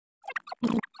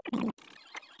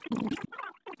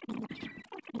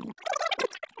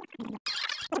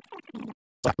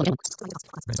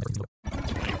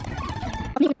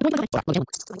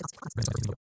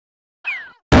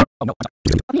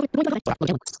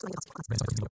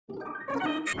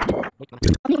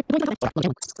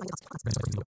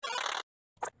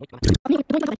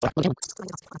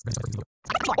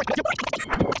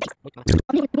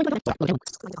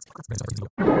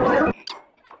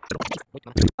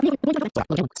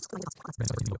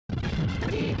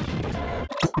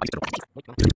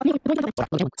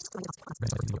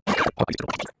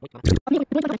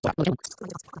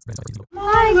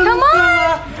Hi, come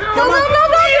on! Go, go, go,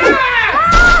 go!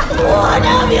 What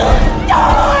have you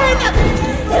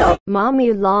done?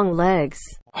 Mommy long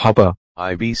legs. Hopper.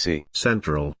 IBC.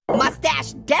 Central.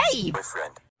 Mustache Dave!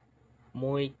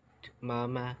 Moit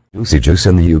Mama. Lucy Juice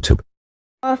on the YouTube.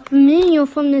 For me, you're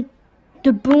from the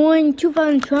Boring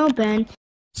 2012 band.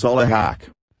 Solid Hack.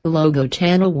 Logo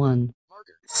Channel 1.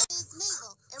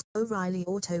 O'Reilly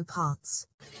Auto Parts.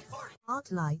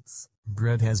 Art Lights.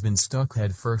 Bread has been stuck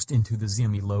head first into the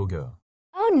Xiaomi logo.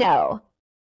 Oh no.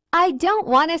 I don't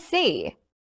want to see.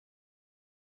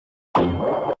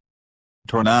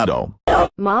 Tornado.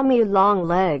 Mommy long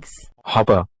legs.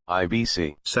 Hopper.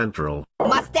 IBC. Central.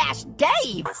 Mustache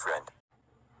Dave!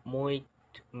 Moit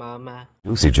Mama.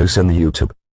 Lucy Juice on the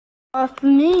YouTube. For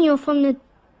me, you're from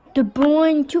the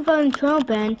Boring 2012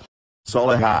 band.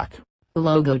 Solid Hack.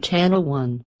 Logo Channel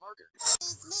 1.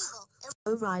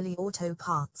 O'Reilly Auto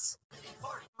Parts.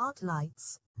 Art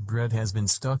Lights. Bread has been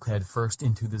stuck head first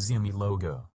into the Xiaomi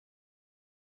logo.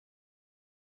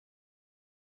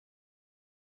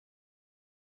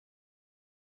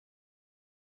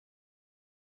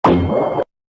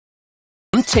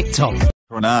 TikTok.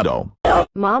 Tornado.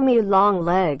 Mommy long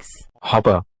legs.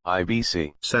 Hopper.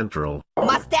 IBC. Central.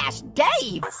 Mustache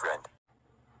Dave!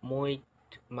 Moit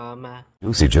Mama.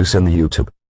 Lucy Juice on the YouTube.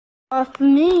 For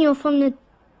me, you're from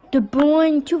the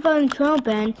Boring 2012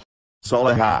 band.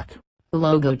 Solid Hack.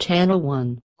 Logo Channel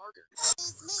 1.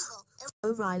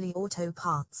 O'Reilly Auto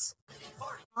Parts.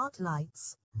 Art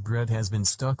Lights. Bread has been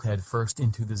stuck head first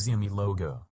into the Xiaomi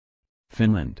logo.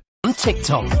 Finland.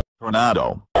 TikTok.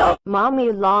 Tornado.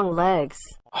 Mommy long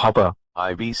legs. Hopper.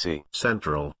 IBC.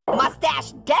 Central.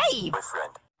 Mustache Dave!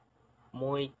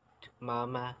 Moit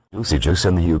Mama. Lucy Juice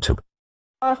on the YouTube.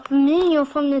 For me, you're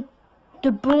from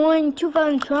the Boring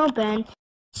 2012 band.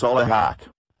 Solid Hack.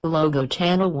 Logo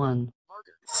Channel 1.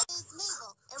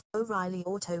 O'Reilly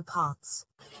Auto Parts.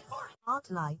 Art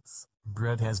Lights.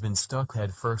 Bread has been stuck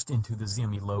head first into the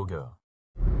Xiaomi logo.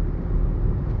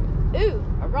 Ooh,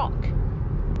 a rock.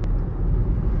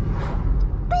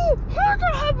 No, how did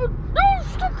that happen? No,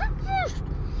 stop it first!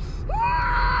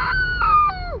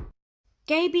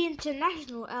 Gaby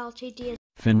International Ltd.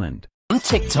 Finland.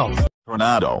 TikTok.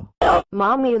 Tornado.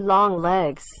 Mommy long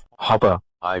legs. Hopper.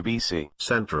 IBC.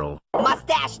 Central.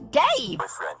 Mustache Dave!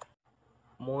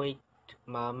 Moit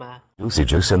Mama. Lucy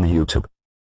Juice on the YouTube.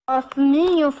 For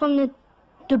me, you're from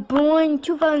the Boring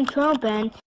 2012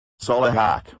 band. Solid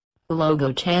Hack.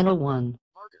 Logo Channel 1.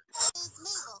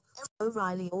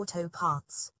 O'Reilly Auto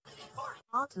Parts.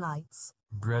 Art Lights.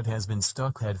 Bread has been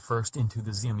stuck head first into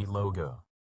the Xiaomi logo.